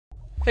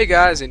Hey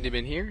guys,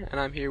 Indiman here, and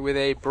I'm here with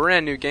a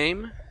brand new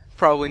game,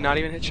 probably not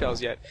even hit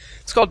shells yet.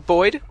 It's called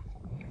Boid,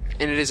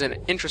 and it is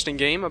an interesting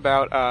game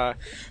about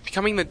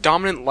becoming the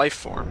dominant life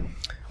form.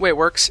 The way it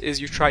works is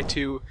you try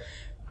to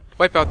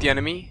wipe out the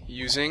enemy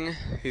using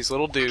these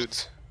little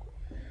dudes.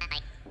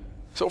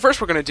 So what first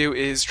we're going to do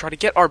is try to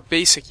get our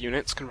basic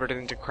units converted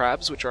into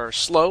crabs, which are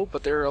slow,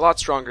 but they're a lot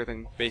stronger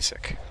than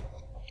basic.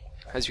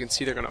 As you can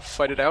see, they're going to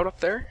fight it out up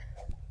there.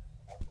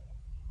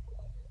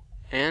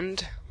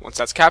 And once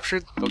that's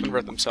captured, they'll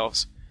convert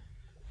themselves.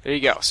 There you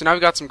go. So now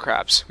we've got some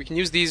crabs. We can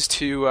use these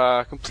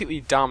to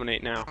completely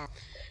dominate now,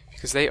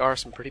 because they are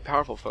some pretty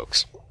powerful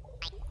folks.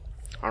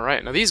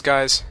 Alright, now these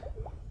guys,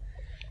 you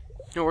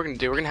know what we're going to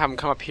do? We're going to have them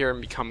come up here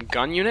and become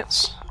gun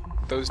units.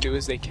 What those do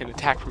is they can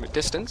attack from a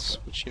distance,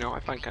 which, you know, I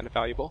find kind of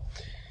valuable.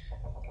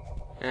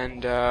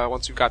 And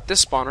once we've got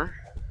this spawner,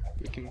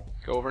 we can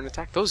go over and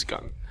attack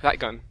that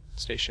gun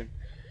station.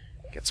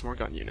 Get some more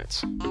gun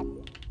units.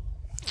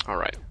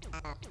 Alright.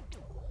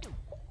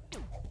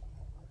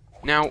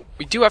 Now,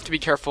 we do have to be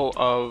careful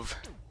of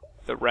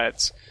the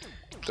reds.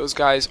 Those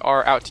guys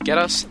are out to get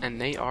us,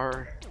 and they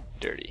are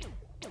dirty.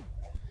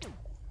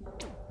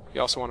 We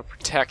also want to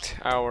protect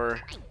our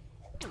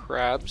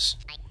crabs,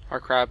 our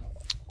crab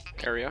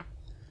area.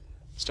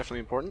 It's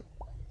definitely important.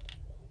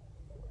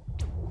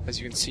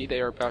 As you can see,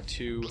 they are about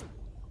to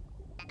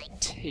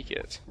take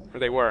it. Or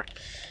they were.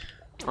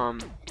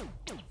 Hoping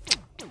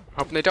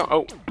they don't.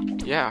 Oh,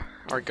 yeah,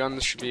 our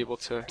guns should be able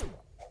to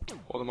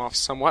hold them off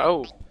somewhat.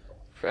 Oh,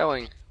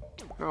 failing.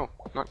 Oh,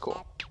 not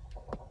cool.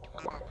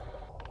 Come on.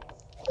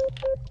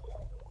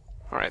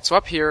 Alright, so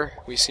up here,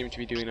 we seem to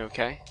be doing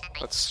okay.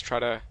 Let's try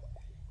to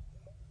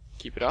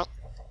keep it up.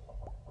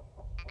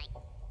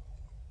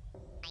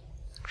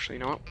 Actually, you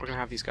know what? We're going to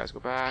have these guys go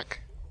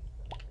back.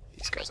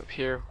 These guys up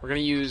here. We're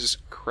going to use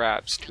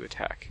crabs to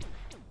attack.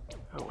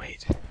 Oh,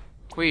 wait.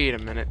 Wait a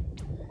minute.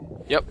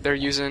 Yep, they're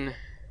using...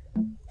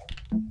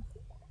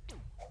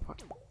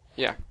 What?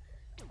 Yeah.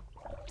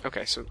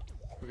 Okay, so...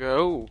 we go...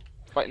 Oh,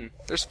 fighting.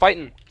 There's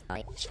fighting!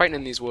 There's fighting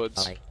in these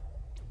woods.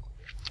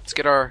 Let's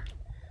get our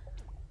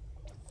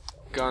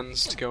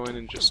guns to go in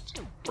and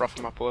just rough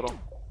them up a little.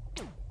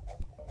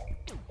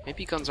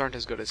 Maybe guns aren't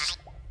as good as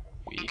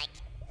we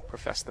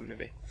profess them to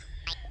be.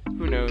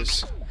 Who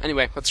knows?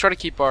 Anyway, let's try to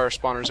keep our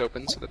spawners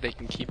open so that they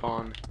can keep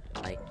on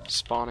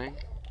spawning.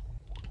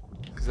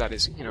 Because that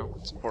is, you know,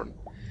 it's important.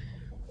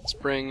 Let's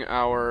bring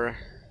our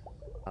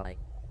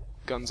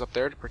guns up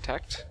there to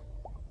protect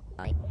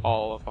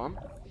all of them.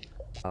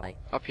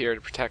 Up here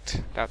to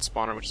protect that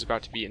spawner, which is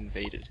about to be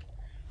invaded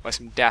by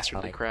some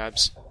dastardly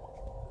crabs.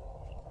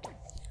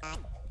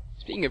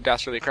 Speaking of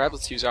dastardly crabs,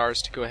 let's use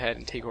ours to go ahead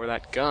and take over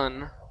that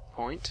gun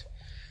point.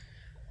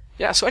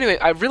 Yeah, so anyway,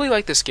 I really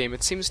like this game.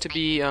 It seems to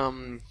be a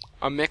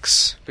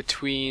mix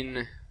between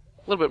a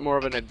little bit more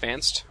of an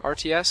advanced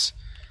RTS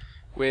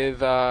with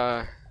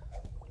that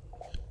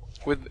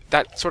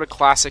sort of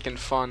classic and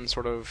fun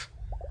sort of...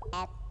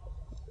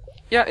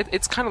 Yeah,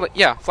 it's kind of like,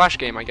 yeah, flash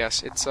game, I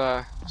guess. It's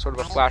sort of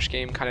a flash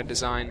game kind of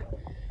design,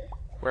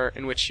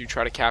 in which you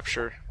try to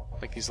capture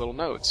like these little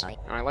nodes, and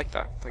I like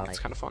that. I think it's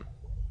kind of fun.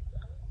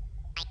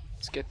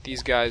 Let's get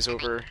these guys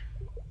over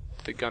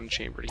to the gun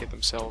chamber to get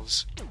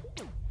themselves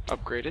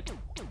upgraded.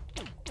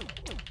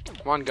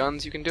 Come on,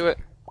 guns, you can do it.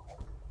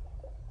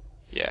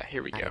 Yeah,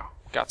 here we go.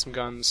 Got some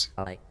guns.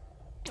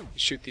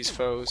 Shoot these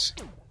foes.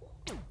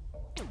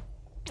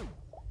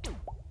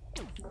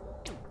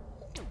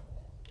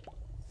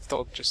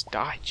 They'll just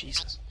die,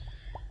 Jesus.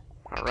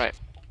 Alright.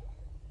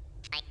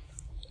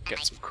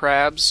 Get some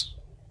crabs.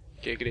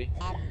 Giggity.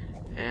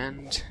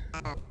 And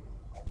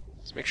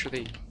let's make sure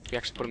we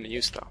actually put them to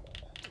use, though.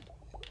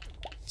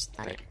 That's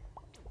the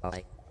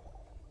thing.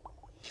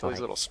 Kill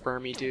these little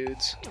spermy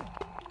dudes.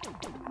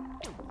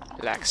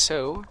 Like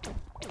so.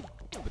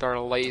 With our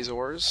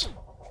lasers.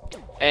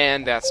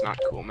 And that's not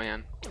cool,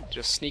 man.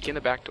 Just sneak in the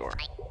back door.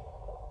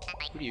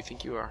 Who do you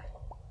think you are?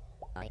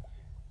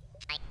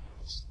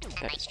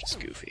 That is just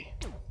goofy.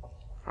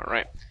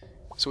 Alright.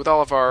 So with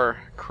all of our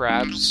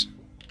crabs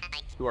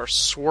who are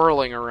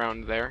swirling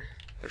around there,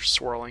 they're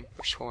swirling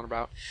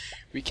about,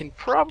 we can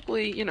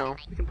probably, you know,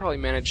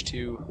 manage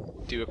to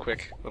do a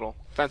quick little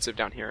offensive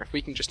down here. If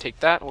we can just take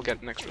that, we'll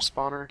get an extra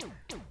spawner,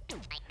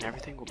 and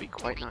everything will be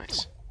quite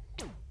nice.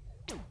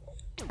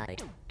 I'm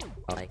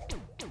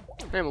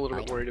a little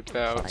bit worried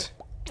about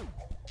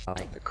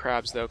the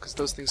crabs, though, because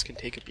those things can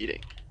take a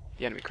beating.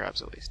 The enemy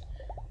crabs, at least.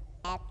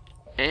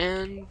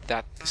 And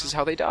this is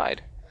how they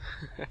died.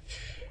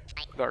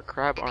 With our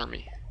crab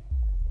army.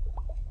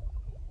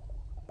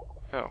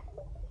 Oh.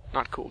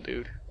 Not cool,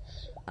 dude.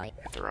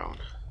 Get their own.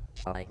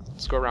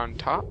 Let's go around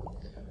top.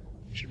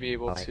 Should be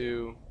able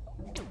to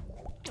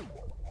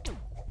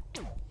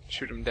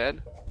shoot him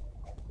dead.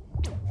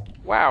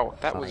 Wow,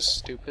 that was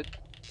stupid.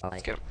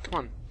 Let's get him. Come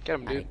on, get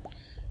him, dude.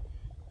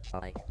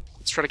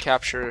 Let's try to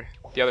capture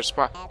the other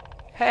spot.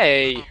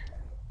 Hey!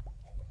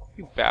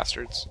 You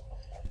bastards.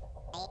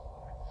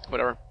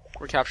 Whatever.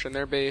 We're capturing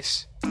their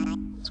base.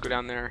 Let's go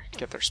down there,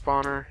 get their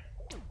spawner.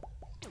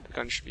 The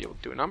gun should be able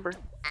to do a number.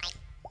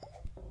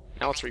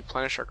 Now let's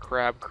replenish our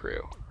crab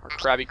crew.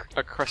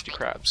 Our crusty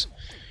crabs.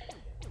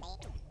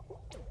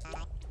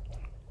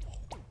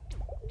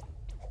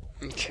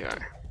 Okay.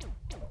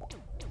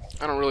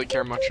 I don't really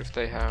care much if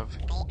they have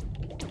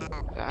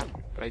that,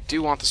 but I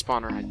do want the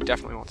spawner. I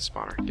definitely want the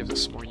spawner. It gives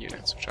us some more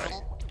units, which I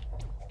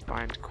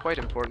find quite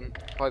important.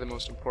 Probably the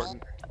most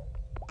important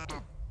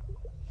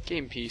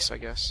game piece, I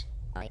guess.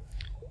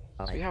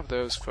 So we have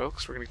those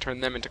folks. We're going to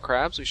turn them into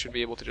crabs. We should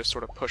be able to just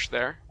sort of push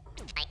there.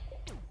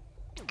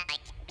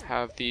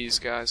 Have these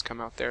guys come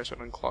out there so it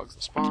unclogs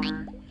the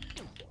spawner.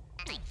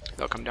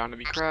 They'll come down to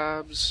be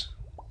crabs.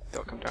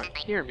 They'll come down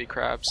here and be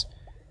crabs.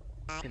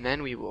 And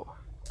then we will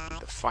do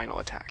the final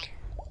attack.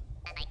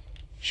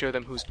 Show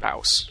them who's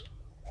boss.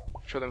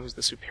 Show them who's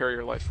the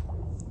superior life.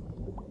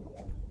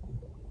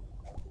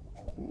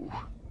 Ooh.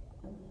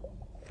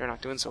 They're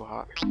not doing so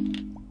hot.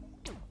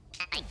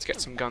 Let's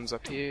get some guns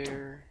up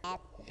here.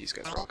 These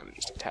guys are all going to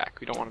just attack.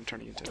 We don't want them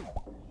turning into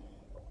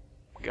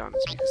guns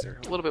because they're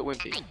a little bit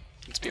wimpy.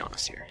 Let's be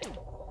honest here.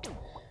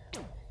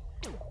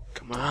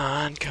 Come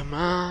on, come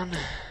on.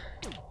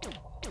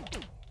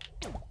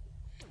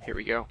 Here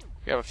we go.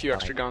 We have a few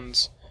extra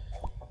guns.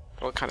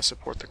 That'll kind of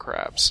support the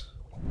crabs.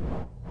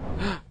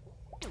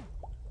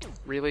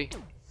 Really?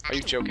 Are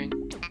you joking?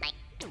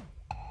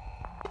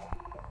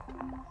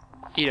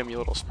 Eat them, you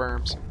little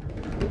sperms.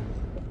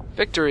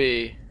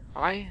 Victory!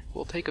 I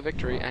will take a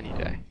victory any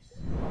day.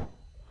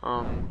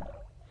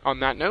 On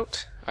that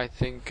note, I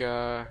think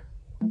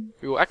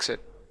we will exit.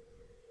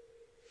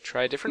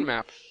 Try a different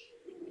map.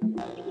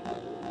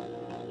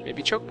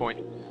 Maybe choke point.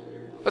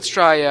 Let's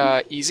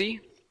try easy,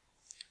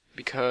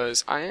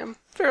 because I am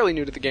fairly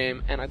new to the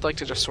game, and I'd like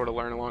to just sort of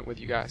learn along with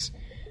you guys.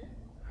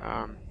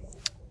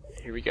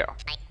 Here we go.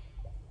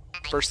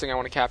 First thing I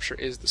want to capture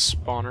is the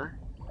spawner,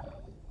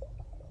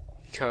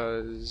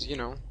 because, you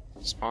know,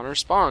 spawners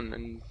spawn,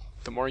 and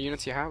the more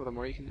units you have, the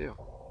more you can do.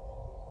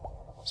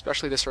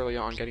 Especially this early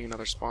on, getting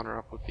another spawner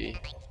up would be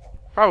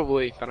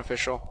probably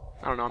beneficial.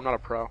 I don't know, I'm not a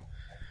pro,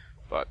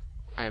 but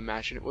I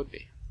imagine it would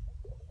be.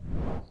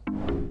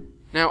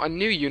 Now, a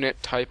new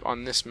unit type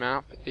on this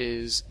map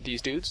is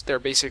these dudes. They're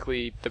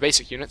basically the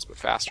basic units, but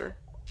faster.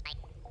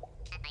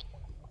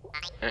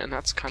 And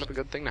that's kind of a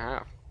good thing to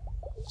have.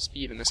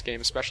 Speed in this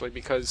game, especially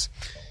because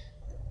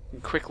you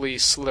can quickly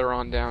slither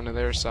on down to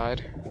their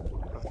side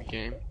of the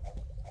game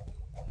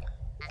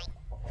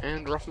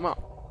and rough them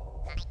up.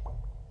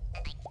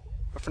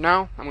 But for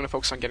now, I'm going to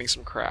focus on getting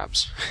some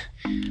crabs.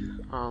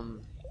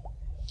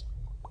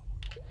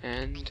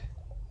 And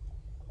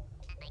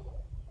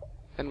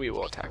then we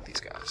will attack these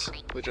guys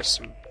with just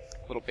some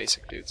little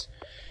basic dudes.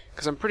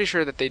 Because I'm pretty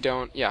sure that they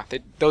don't,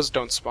 those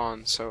don't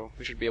spawn, so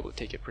we should be able to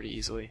take it pretty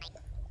easily.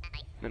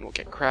 And then we'll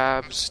get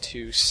crabs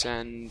to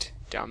send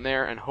down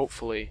there and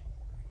hopefully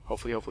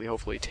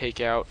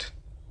take out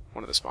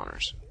one of the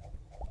spawners.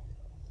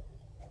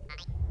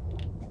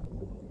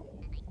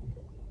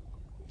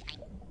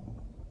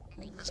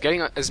 Because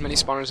getting as many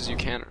spawners as you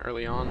can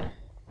early on,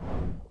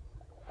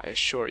 I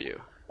assure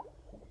you.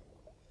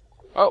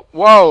 Oh,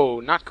 whoa!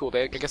 Not cool.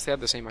 I guess they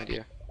had the same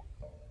idea.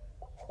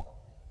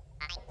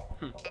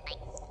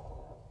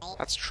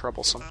 That's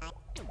troublesome.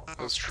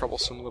 Those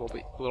troublesome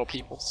little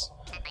peoples.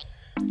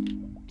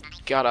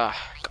 Gotta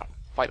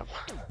fight them.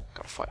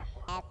 Gotta fight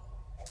them.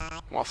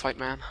 Wanna fight,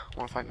 man?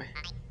 Wanna fight me?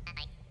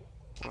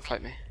 Wanna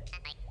fight me?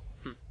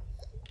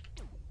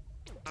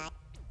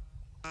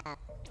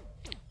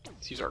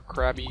 Let's use our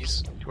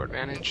crabbies to our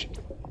advantage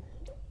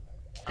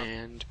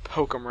and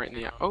poke them right in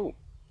the eye. Oh!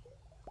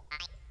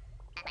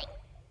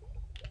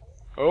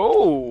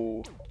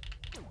 Oh!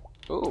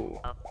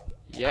 Oh!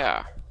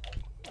 Yeah.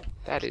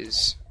 That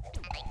is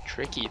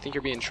tricky. You think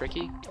you're being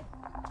tricky?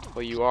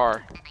 Well, you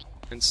are.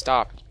 And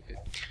stop.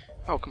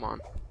 Oh, come on.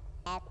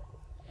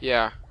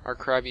 Yeah, our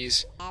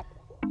crabbies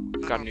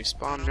got a new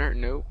spawner.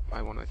 Nope,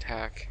 I want to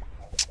attack.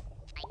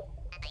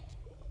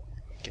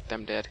 Get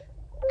them dead.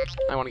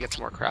 I want to get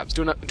some more crabs.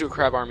 Do a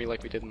crab army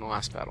like we did in the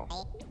last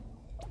battle.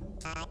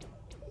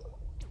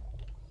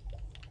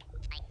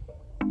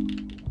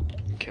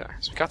 Okay,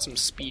 so we got some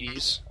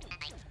speedies.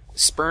 The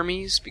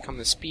spermies become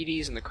the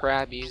speedies and the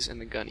crabbies and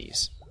the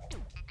gunnies.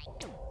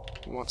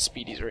 We want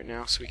speedies right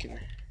now so we can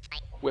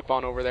whip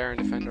on over there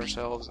and defend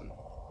ourselves and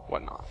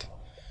whatnot.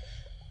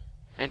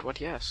 And what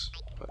yes,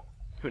 but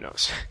who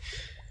knows.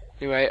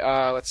 Anyway,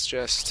 let's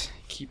just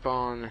keep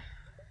on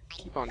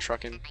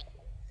trucking.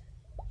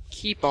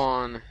 Keep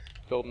on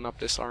building up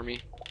this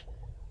army.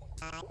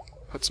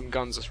 Put some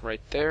guns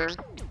right there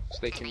so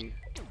they can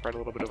provide a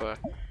little bit of a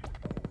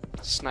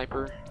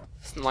sniper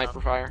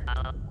fire.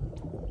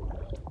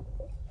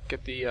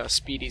 Get the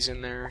speedies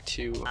in there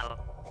to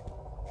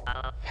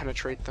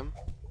penetrate them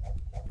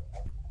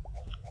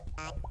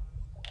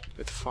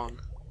with fun.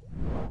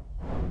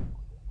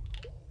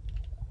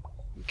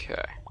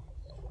 Okay.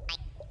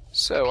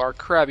 So our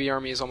crabby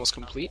army is almost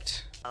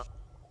complete.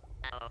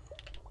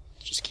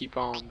 Just keep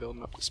on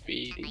building up the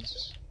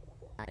speedies.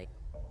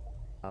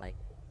 Oh,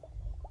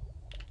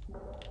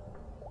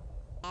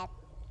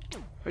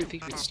 you think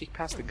you can sneak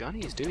past the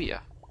gunnies, do ya?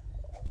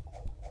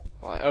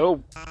 Well,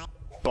 oh!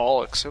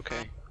 Bollocks,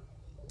 okay.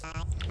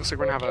 Looks like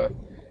we're gonna have a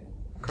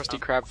crusty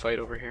crab fight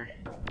over here.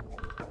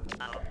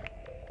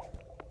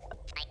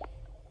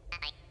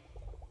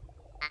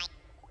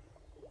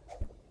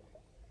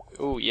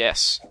 Oh,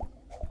 yes.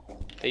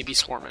 They be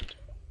swarming.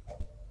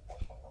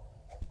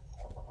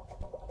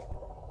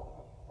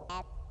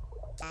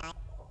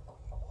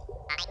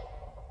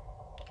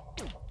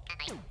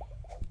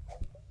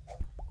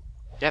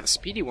 Yeah, the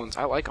speedy ones,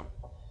 I like them.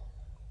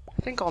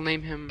 I think I'll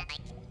name him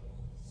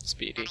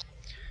Speedy.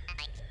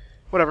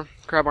 Whatever.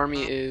 Crab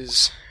army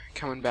is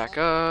coming back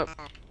up.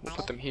 We'll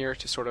put them here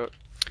to sort of...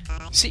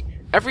 See,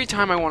 every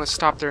time I want to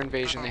stop their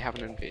invasion, they have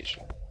an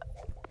invasion.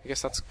 I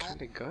guess that's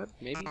kind of good,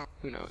 maybe?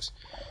 Who knows?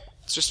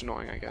 It's just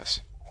annoying, I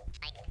guess.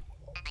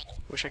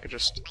 Wish I could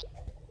just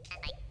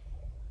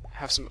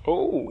have some...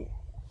 Oh!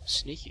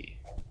 Sneaky.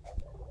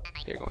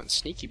 They're going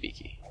sneaky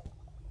beaky.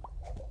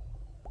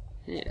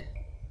 Yeah.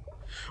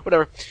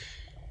 Whatever.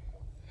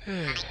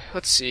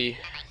 Let's see.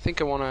 I think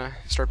I want to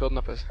start building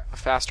up a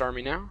fast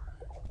army now.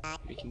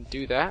 We can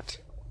do that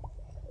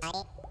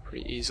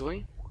pretty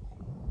easily.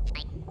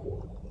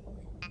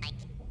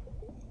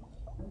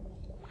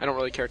 I don't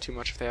really care too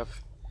much if they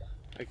have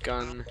a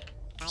gun,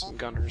 some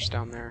gunners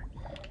down there.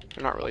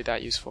 They're not really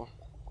that useful.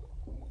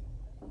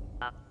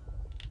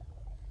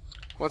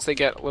 Once they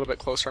get a little bit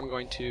closer, I'm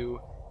going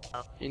to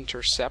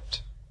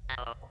intercept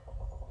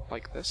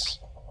like this.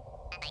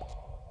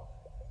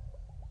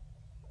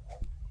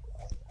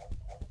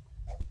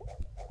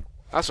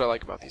 That's what I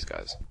like about these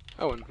guys.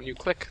 Oh, and when you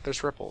click,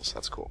 there's ripples.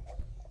 That's cool.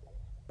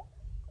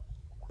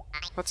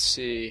 Let's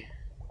see.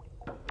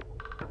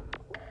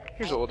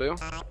 Here's what we'll do.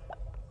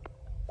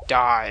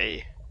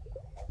 Die.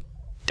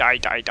 Die,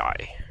 die,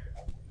 die.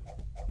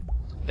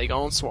 They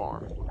gonna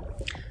swarm.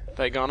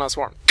 They gonna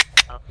swarm.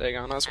 They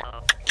gonna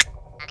swarm.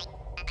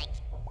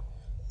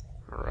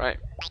 Alright.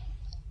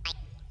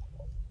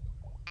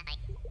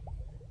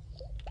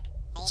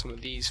 Some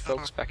of these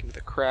folks back into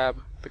the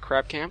crab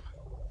camp.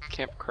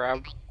 Camp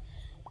crab.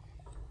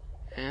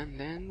 And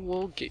then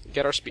we'll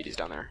get our speedies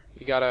down there.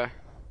 We gotta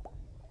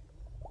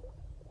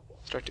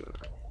start doing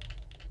that.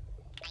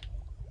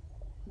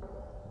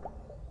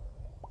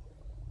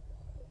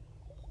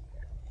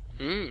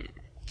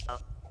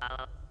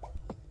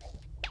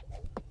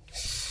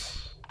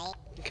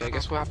 Okay, I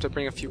guess we'll have to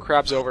bring a few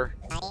crabs over.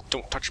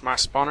 Don't touch my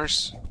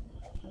spawners.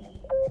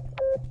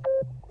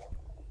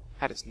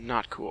 That is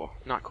not cool.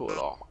 Not cool at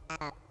all.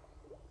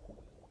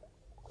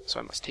 So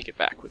I must take it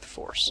back with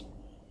force.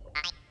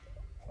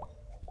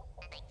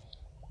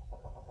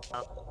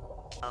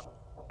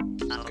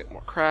 Get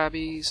more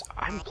crabbies.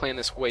 I'm playing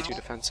this way too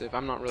defensive.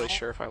 I'm not really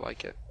sure if I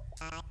like it.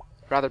 I'd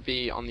rather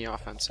be on the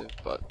offensive,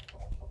 but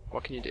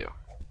what can you do?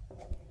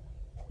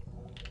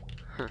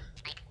 Huh.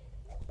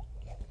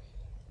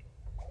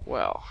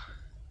 Well.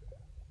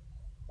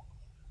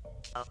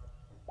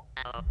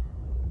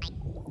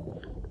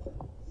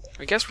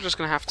 I guess we're just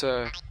gonna have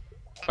to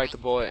bite the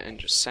bullet and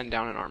just send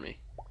down an army.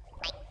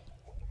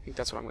 I think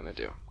that's what I'm gonna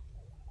do.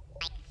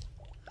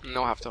 And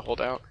they'll have to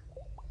hold out.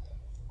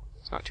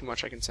 There's not too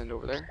much I can send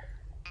over there.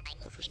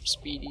 Except for some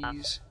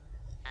speedies,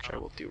 which I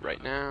will do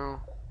right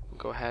now. We'll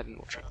go ahead and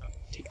we'll try to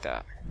take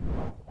that.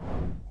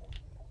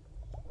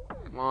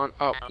 Come on.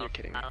 Oh, you're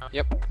kidding me.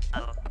 Yep.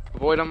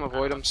 Avoid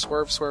them,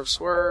 swerve, swerve,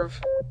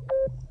 swerve.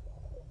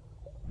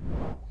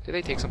 Did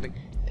they take something?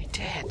 They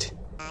did!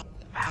 The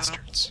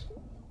bastards.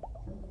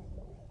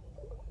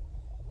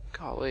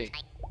 Golly.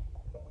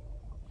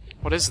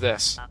 What is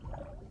this?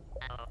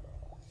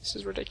 This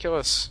is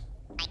ridiculous.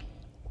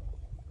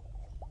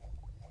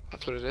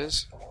 That's what it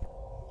is.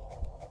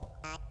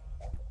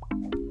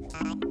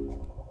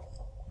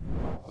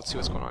 Let's see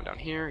what's going on down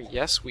here.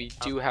 Yes, we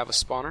do have a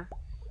spawner.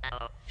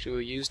 Which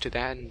we'll use to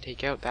that and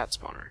take out that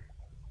spawner.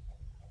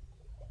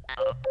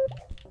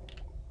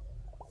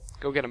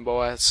 Go get him,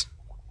 Boaz.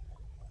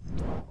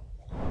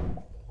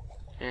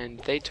 And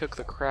they took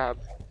the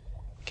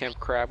camp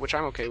crab, which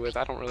I'm okay with.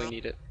 I don't really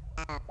need it.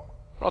 But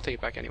I'll take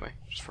it back anyway,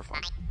 just for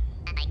fun.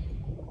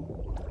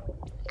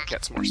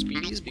 Get some more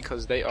speedies,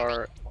 because they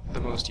are the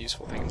most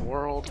useful thing in the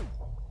world.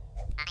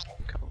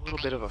 Got a little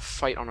bit of a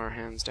fight on our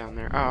hands down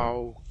there.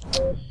 Oh.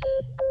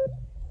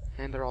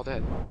 And they're all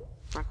dead.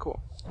 Not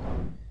cool.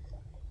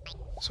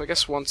 So I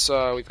guess once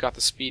we've got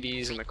the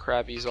speedies and the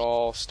crabbies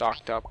all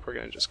stocked up, we're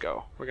gonna just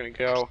go. We're gonna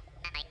go,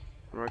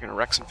 and we're gonna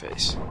wreck some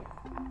face.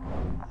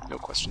 No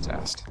questions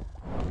asked.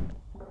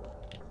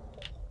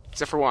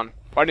 Except for one.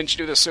 Why didn't you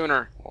do this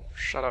sooner? Well,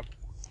 shut up.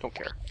 Don't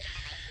care.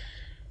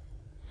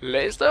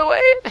 Lays the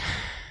way.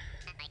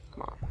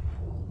 Come on.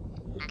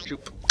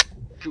 Joop.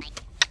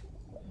 Joop.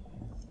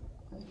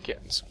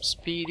 Getting some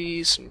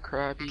speedies, some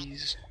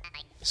crabbies.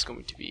 It's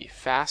going to be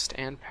fast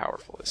and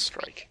powerful, this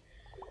strike.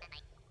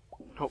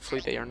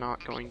 Hopefully they are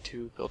not going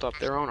to build up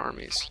their own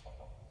armies.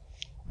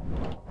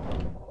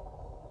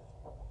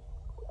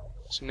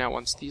 So now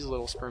once these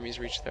little spermies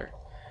reach there,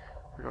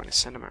 we're going to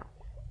send them out.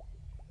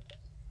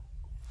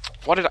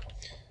 What did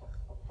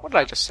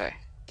I just say?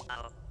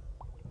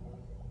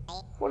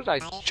 What did I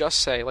just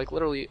say? Like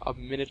literally a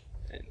minute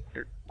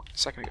or a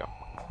second ago.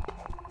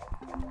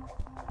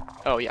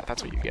 Oh yeah,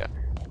 that's what you get.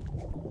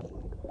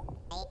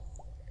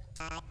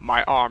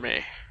 My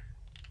army.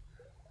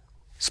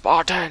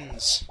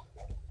 Spartans!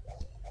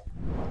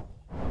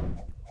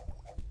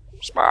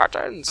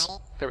 Spartans!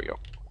 There we go.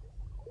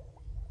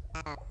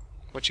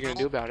 What you gonna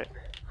do about it?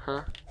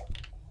 Huh?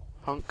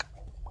 Punk?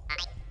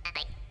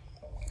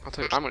 I'll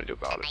tell you what I'm gonna do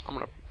about it. I'm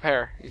gonna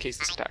prepare in case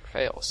this attack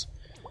fails.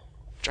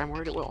 Which I'm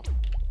worried it will.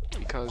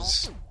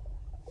 Because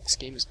this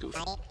game is goofy.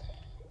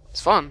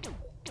 It's fun,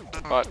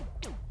 but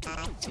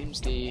it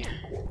seems the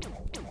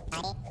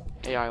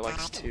AI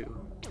likes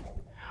to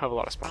have a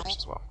lot of spawners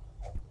as well.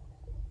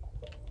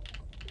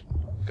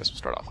 Guess we'll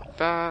start off like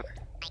that.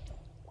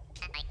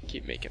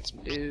 Keep making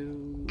some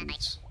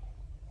dudes.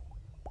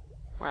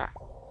 Wow,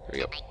 there we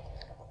go.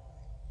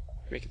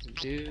 Making some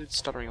dudes,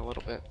 stuttering a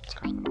little bit. It's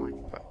kind of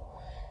annoying, but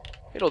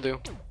it'll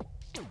do.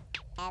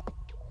 Now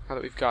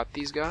that we've got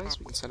these guys,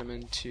 we can send them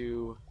in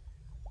to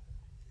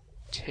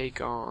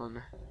take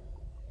on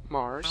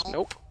Mars.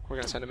 Nope, we're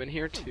gonna send them in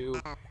here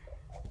to.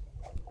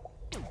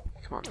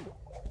 Come on,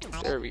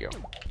 there we go.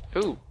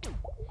 Ooh,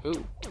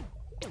 ooh.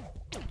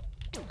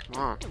 Come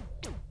on.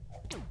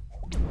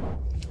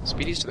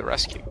 Speedy's to the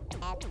rescue.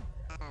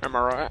 Am I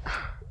right?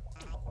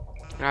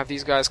 Gonna have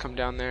these guys come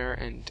down there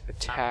and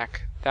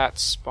attack that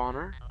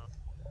spawner.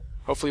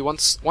 Hopefully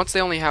once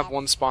they only have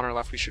one spawner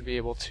left, we should be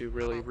able to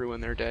really ruin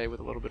their day with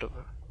a little bit of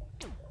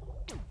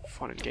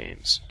fun and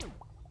games.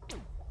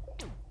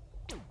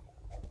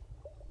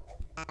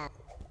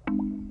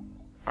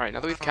 Alright, now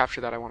that we've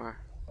captured that, I want to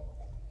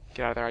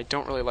get out of there. I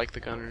don't really like the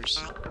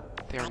gunners.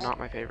 They are not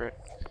my favorite.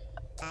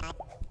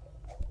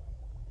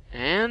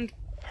 And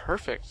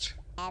perfect.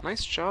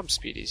 Nice job,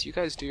 Speedies. You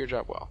guys do your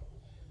job well.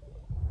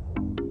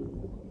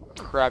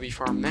 Krabby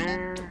farm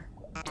there.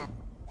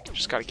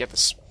 Just gotta get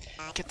the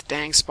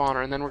dang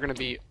spawner, and then we're gonna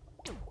be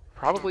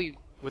probably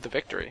with the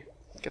victory.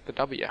 Get the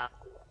W.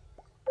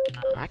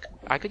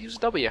 I could use a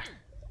W.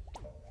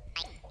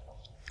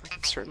 I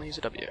could certainly use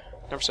a W.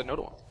 Never said no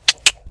to one.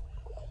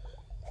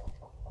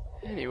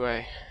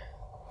 Anyway,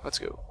 let's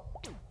go.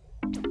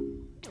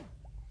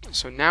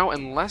 So now,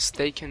 unless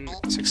they can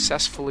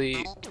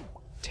successfully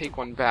take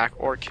one back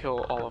or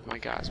kill all of my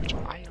guys, which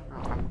I don't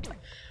know,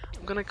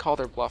 I'm gonna call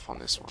their bluff on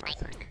this one, I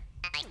think.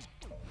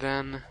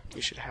 Then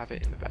we should have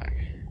it in the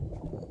bag.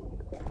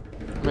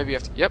 Maybe you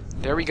have to. Yep,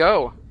 there we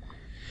go.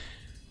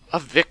 A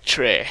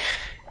victory.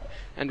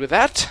 And with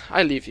that,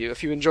 I leave you.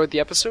 If you enjoyed the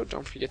episode,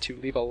 don't forget to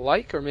leave a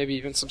like or maybe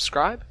even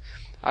subscribe.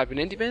 I've been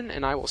IndieBin,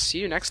 and I will see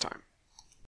you next time.